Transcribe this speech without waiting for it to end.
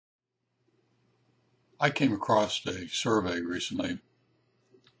I came across a survey recently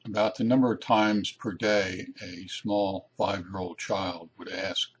about the number of times per day a small 5-year-old child would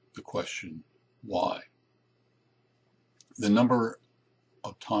ask the question, why? The number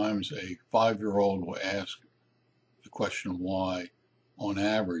of times a 5-year-old will ask the question, why, on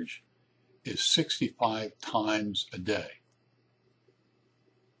average, is 65 times a day.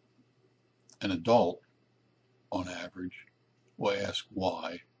 An adult, on average, will ask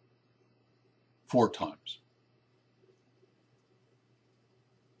why 4 times.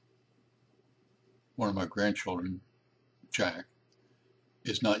 One of my grandchildren, Jack,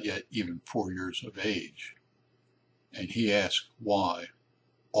 is not yet even 4 years of age, and he asks why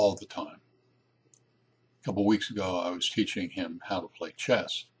all the time. A couple of weeks ago, I was teaching him how to play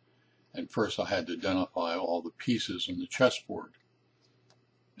chess, and first I had to identify all the pieces on the chessboard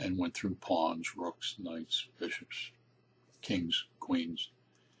and went through pawns, rooks, knights, bishops, kings, queens.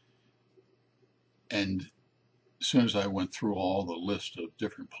 And as soon as I went through all the list of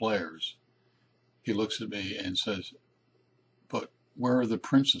different players, he looks at me and says, but where are the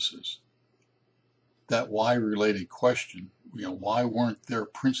princesses? That why-related question, why weren't there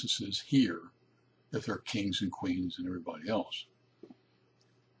princesses here if there are kings and queens and everybody else?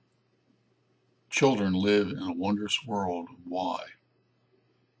 Children live in a wondrous world of why.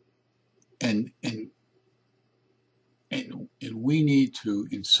 And we need to,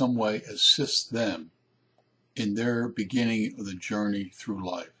 in some way, assist them in their beginning of the journey through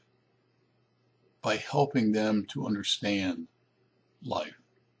life by helping them to understand life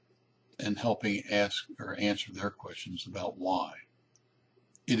and helping ask or answer their questions about why.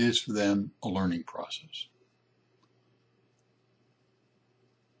 It is for them a learning process.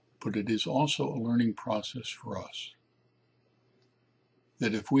 But it is also a learning process for us.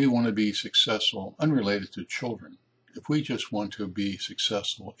 That if we want to be successful, unrelated to children, if we just want to be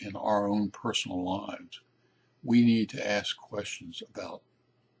successful in our own personal lives, we need to ask questions about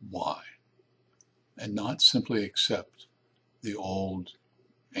why, and not simply accept the old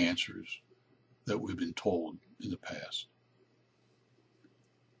answers that we've been told in the past.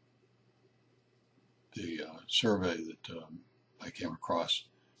 The survey that I came across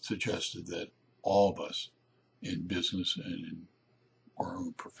suggested that all of us in business and in our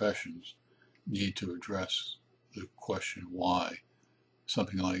own professions need to address the question why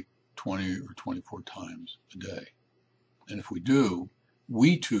something like 20 or 24 times a day. And if we do,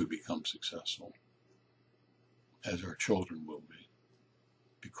 we too become successful, as our children will be,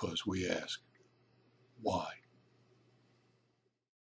 because we ask why.